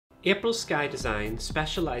April Sky Design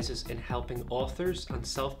specialises in helping authors and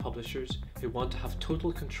self-publishers who want to have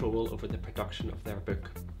total control over the production of their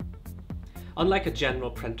book. Unlike a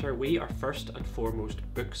general printer, we are first and foremost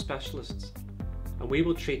book specialists, and we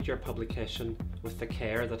will treat your publication with the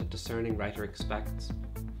care that a discerning writer expects.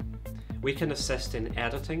 We can assist in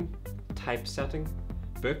editing, typesetting,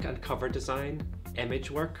 book and cover design,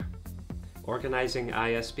 image work, organising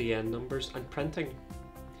ISBN numbers and printing.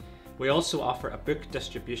 We also offer a book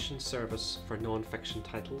distribution service for non-fiction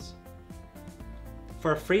titles.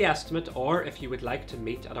 For a free estimate, or if you would like to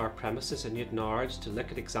meet at our premises in Newtownards to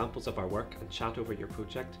look at examples of our work and chat over your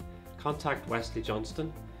project, contact Wesley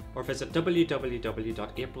Johnston or visit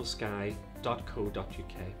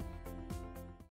www.aprilsky.co.uk.